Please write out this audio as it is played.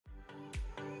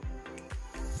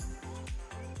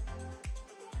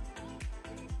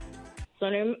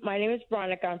My name is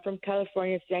Veronica. I'm from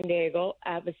California, San Diego.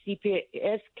 I have a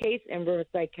CPS case in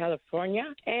Riverside,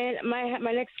 California. And my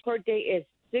next court date is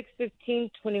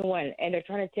 6/15/21, and they're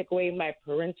trying to take away my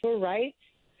parental rights.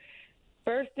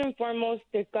 First and foremost,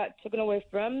 they got taken away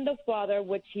from the father,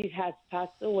 which he has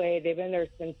passed away. They've been there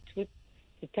since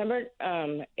September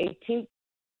 18th.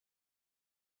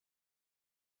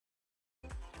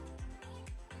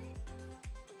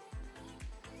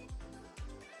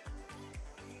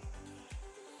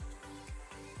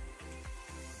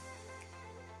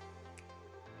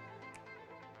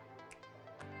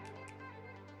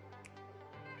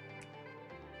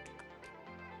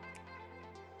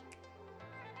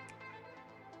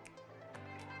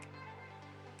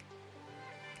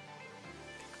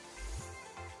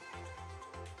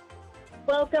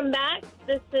 Welcome back.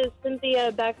 This is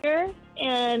Cynthia Becker,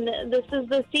 and this is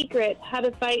The Secret, How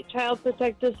to Fight Child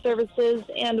Protective Services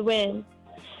and Win.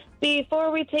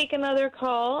 Before we take another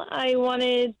call, I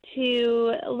wanted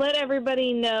to let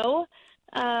everybody know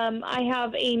I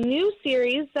have a new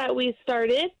series that we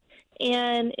started,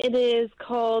 and it is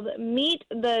called Meet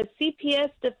the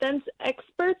CPS Defense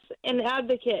Experts and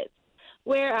Advocates,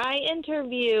 where I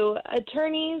interview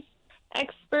attorneys,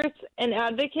 experts, and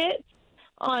advocates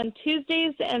on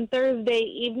Tuesdays and Thursday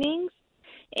evenings,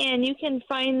 and you can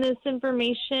find this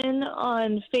information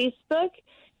on Facebook.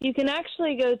 You can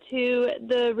actually go to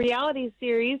the reality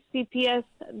series, CPS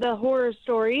The Horror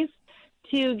Stories,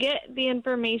 to get the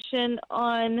information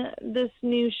on this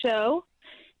new show.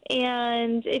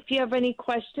 And if you have any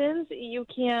questions, you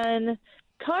can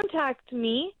contact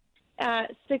me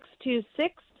at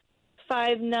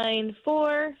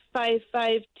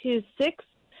 626-594-5526.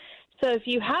 So if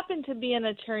you happen to be an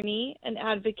attorney, an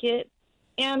advocate,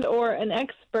 and or an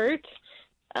expert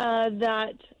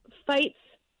that fights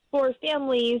for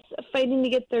families fighting to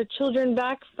get their children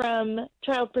back from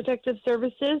Child Protective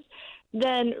Services,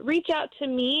 then reach out to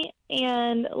me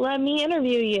and let me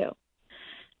interview you.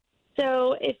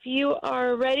 So if you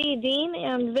are ready, Dean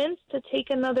and Vince, to take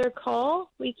another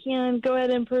call, we can go ahead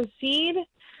and proceed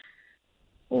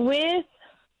with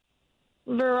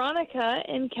Veronica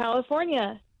in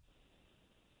California.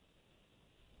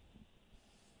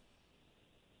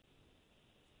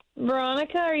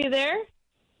 Veronica, are you there?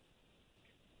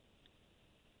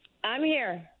 I'm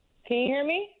here. Can you hear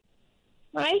me?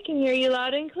 I can hear you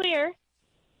loud and clear.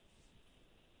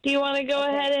 Do you want to go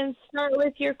ahead and start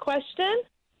with your question?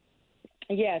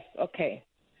 Yes, okay.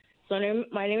 So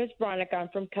my name is Veronica. I'm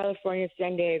from California,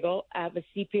 San Diego. I have a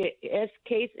CPS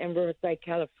case in Riverside,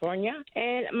 California.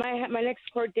 And my next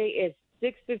court date is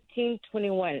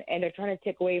 6/15/21, and they're trying to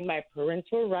take away my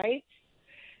parental rights.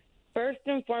 First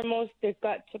and foremost, they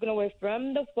got taken away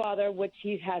from the father, which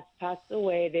he has passed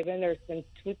away. They've been there since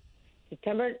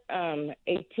September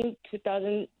 18th,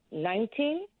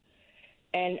 2019,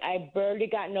 and I barely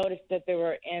got notice that they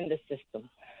were in the system.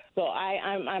 So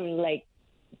I'm like,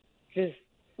 just.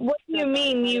 What do you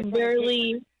mean you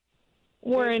barely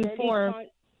were informed?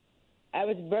 I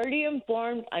was barely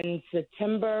informed on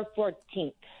September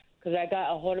 14th because I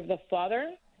got a hold of the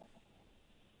father,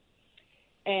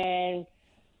 and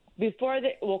before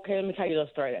okay, let me tell you the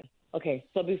story then. Okay,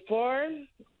 so before,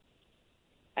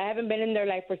 I haven't been in their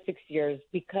life for 6 years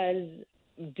because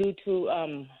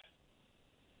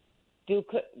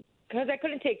because I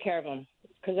couldn't take care of them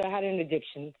because I had an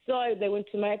addiction. So they went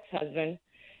to my ex-husband.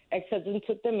 Ex-husband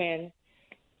took them in.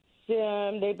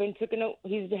 They've been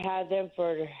he's had them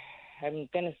for, I'm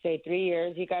gonna say, 3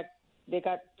 years. They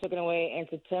got taken away in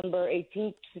September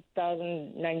 18th,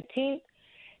 2019,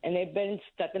 and they've been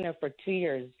stuck in there for 2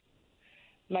 years.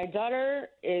 My daughter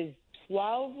is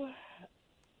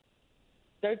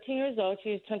 13 years old.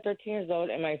 She just turned 13 years old,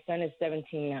 and my son is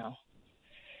 17 now.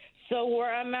 So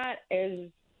where I'm at is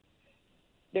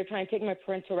they're trying to take my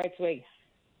parental rights away.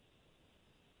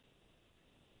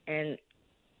 And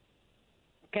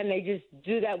can they just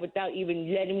do that without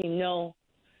even letting me know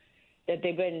that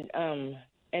they've been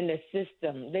in the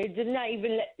system? They did not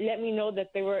even let me know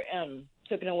that they were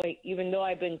taken away, even though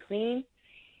I've been clean.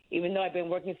 Even though I've been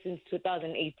working since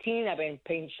 2018, I've been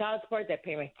paying child support, I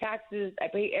pay my taxes, I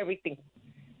pay everything,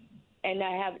 and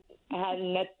I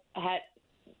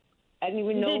didn't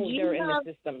even know they were in the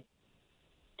system.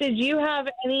 Did you have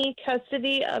any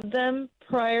custody of them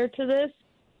prior to this,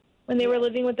 when they were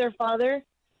living with their father?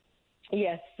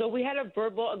 Yes. So we had a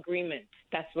verbal agreement.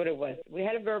 That's what it was. We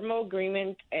had a verbal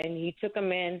agreement, and he took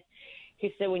them in.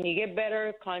 He said, "When you get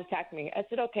better, contact me." I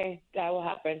said, "Okay, that will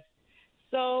happen."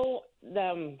 So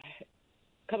a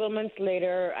couple of months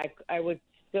later, I would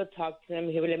still talk to him.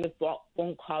 He would let me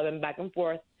phone call them back and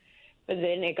forth. But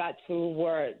then it got to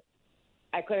where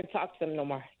I couldn't talk to them no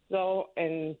more. So,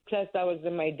 and plus I was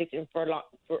in my addiction for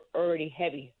already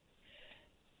heavy.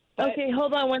 But, okay,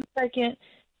 hold on one second.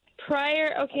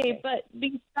 But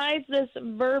besides this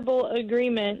verbal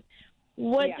agreement,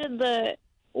 what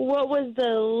was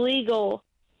the legal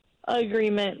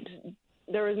agreement?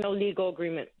 There was no legal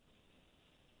agreement.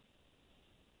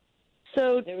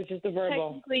 So there was just a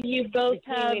verbal. Technically, you both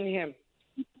have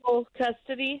full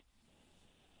custody.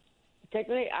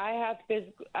 Technically, I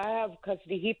have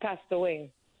custody. He passed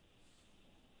away.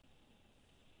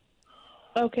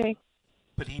 Okay.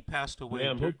 But he passed away.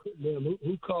 Ma'am,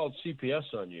 who called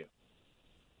CPS on you?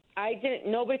 I didn't.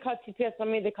 Nobody called CPS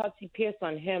on me. They called CPS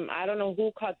on him. I don't know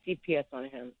who called CPS on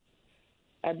him.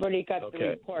 I've already got the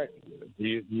report. Do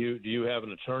you have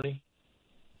an attorney?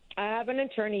 I have an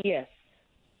attorney. Yes.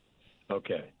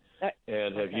 Okay.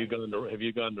 And have you gone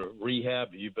to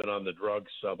rehab? Have you been on the drug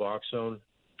Suboxone?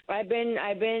 I've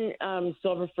been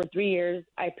sober for 3 years.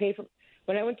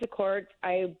 When I went to court,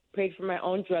 I paid for my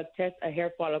own drug test, a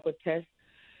hair follicle test.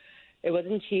 It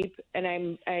wasn't cheap, and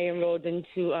I enrolled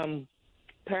into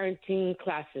parenting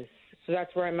classes. So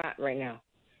that's where I'm at right now.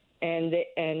 And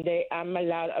I'm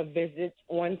allowed a visit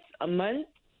once a month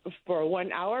for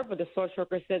 1 hour, but the social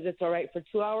worker says it's all right for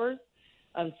 2 hours,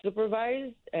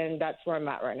 unsupervised, and that's where I'm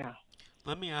at right now.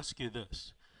 Let me ask you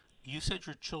this. You said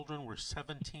your children were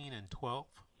 17 and 12?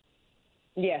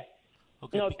 Yes.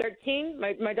 Okay. No, 13.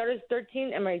 My daughter's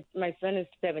 13, and my son is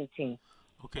 17.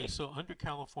 Okay, so under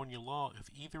California law, if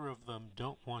either of them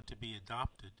don't want to be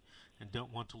adopted and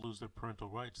don't want to lose their parental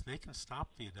rights, they can stop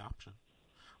the adoption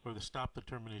or stop the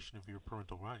termination of your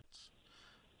parental rights.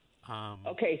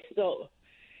 Okay, so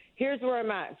here's where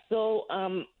I'm at. So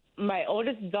my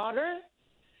oldest daughter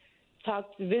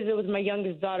visited with my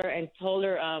youngest daughter and told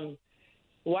her,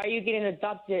 why are you getting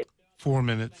adopted? 4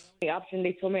 minutes. The option,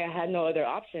 they told me I had no other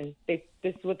option. This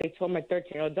is what they told my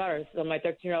 13-year-old daughter. So my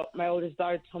oldest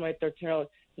daughter told my 13-year-old,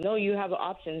 no, you have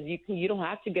options. You don't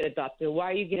have to get adopted.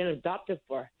 Why are you getting adopted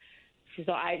for?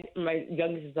 My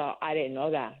youngest daughter, I didn't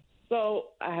know that.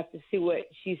 So I have to see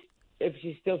if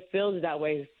she still feels that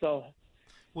way. So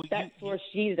that's where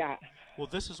she's at. Well,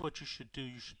 this is what you should do.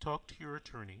 You should talk to your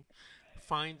attorney.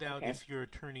 Find out if your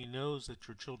attorney knows that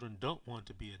your children don't want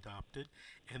to be adopted,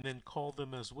 and then call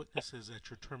them as witnesses at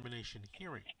your termination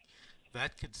hearing.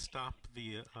 That could stop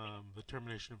the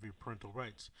termination of your parental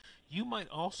rights. You might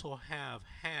also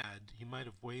you might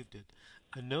have waived it,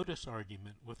 a notice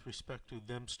argument with respect to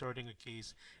them starting a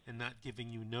case and not giving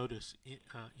you notice,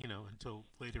 until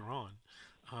later on.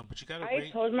 But you got to.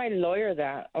 I told my lawyer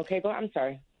that. Okay, I'm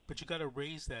sorry. But you got to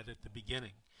raise that at the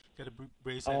beginning. Got to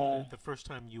raise that the first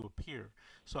time you appear.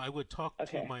 So I would talk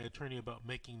to my attorney about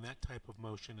making that type of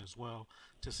motion as well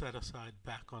to set aside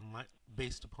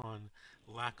based upon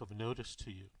lack of notice to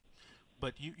you.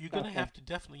 But you're going to have to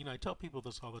definitely, I tell people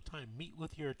this all the time, meet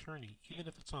with your attorney, even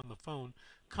if it's on the phone,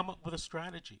 come up with a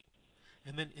strategy,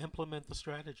 and then implement the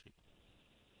strategy.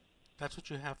 That's what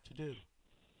you have to do.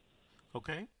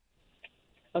 Okay?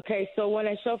 Okay, so when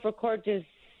I show for court,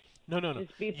 No.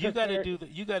 You got to do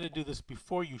this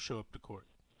before you show up to court.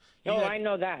 I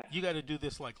know that. You got to do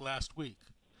this like last week.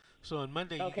 So on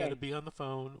Monday, you got to be on the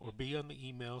phone or be on the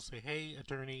email. Say, hey,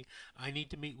 attorney, I need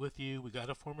to meet with you. We got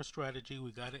to form a strategy.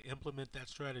 We got to implement that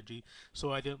strategy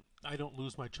so I don't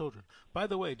lose my children. By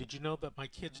the way, did you know that my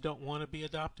kids don't want to be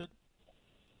adopted?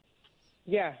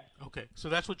 Yeah. Okay, so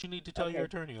that's what you need to tell your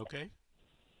attorney. Okay.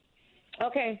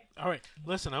 Okay. All right.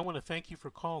 Listen, I want to thank you for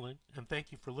calling and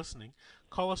thank you for listening.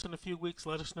 Call us in a few weeks.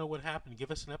 Let us know what happened. Give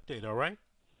us an update, all right?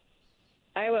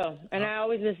 I will. And I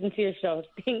always listen to your show.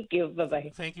 Thank you.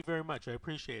 Bye-bye. Thank you very much. I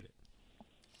appreciate it.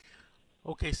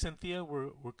 Okay, Cynthia,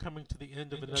 we're coming to the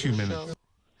end of another 2 minutes.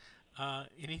 show.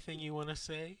 Anything you want to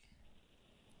say?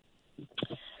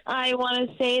 I want to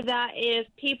say that if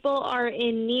people are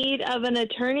in need of an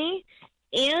attorney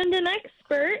and an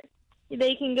expert,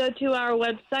 they can go to our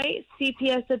website,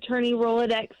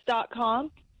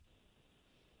 cpsattorneyrolodex.com.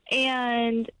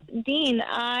 And, Dean,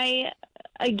 I,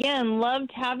 again,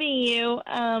 loved having you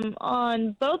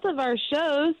on both of our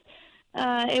shows.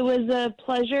 It was a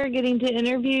pleasure getting to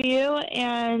interview you,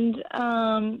 and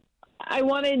I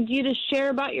wanted you to share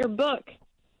about your book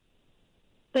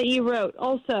that you wrote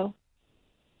also.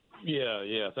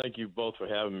 Yeah. Thank you both for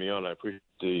having me on. I appreciate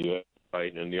the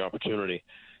invite and the opportunity.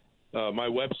 My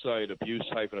website,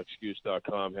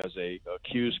 abuse-excuse.com, has a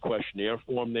accused questionnaire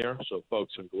form there, so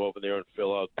folks can go over there and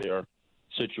fill out their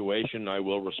situation. I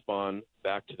will respond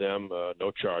back to them,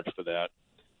 no charge for that.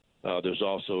 There's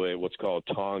also what's called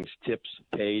Tong's Tips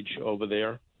page over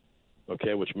there,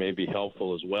 okay, which may be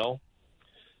helpful as well.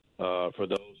 For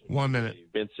those 1 minute.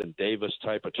 Vincent Davis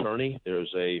type attorney,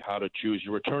 there's a How to Choose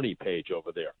Your Attorney page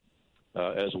over there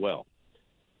as well,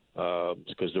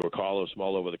 because there were callers from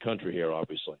all over the country here,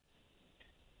 obviously.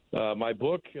 My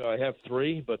book, I have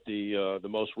 3, but the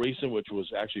most recent, which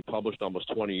was actually published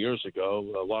almost 20 years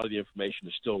ago, a lot of the information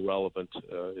is still relevant.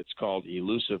 It's called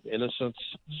Elusive Innocence,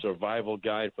 Survival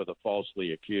Guide for the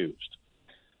Falsely Accused.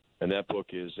 And that book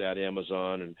is at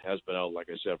Amazon and has been out, like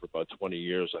I said, for about 20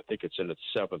 years. I think it's in its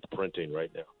 7th printing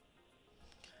right now.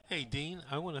 Hey, Dean,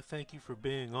 I want to thank you for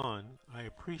being on. I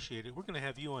appreciate it. We're going to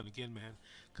have you on again, man,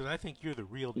 because I think you're the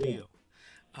real deal.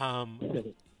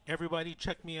 Everybody,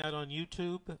 check me out on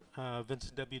YouTube,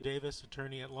 Vincent W. Davis,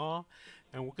 attorney at law,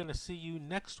 and we're going to see you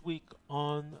next week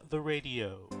on the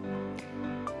radio.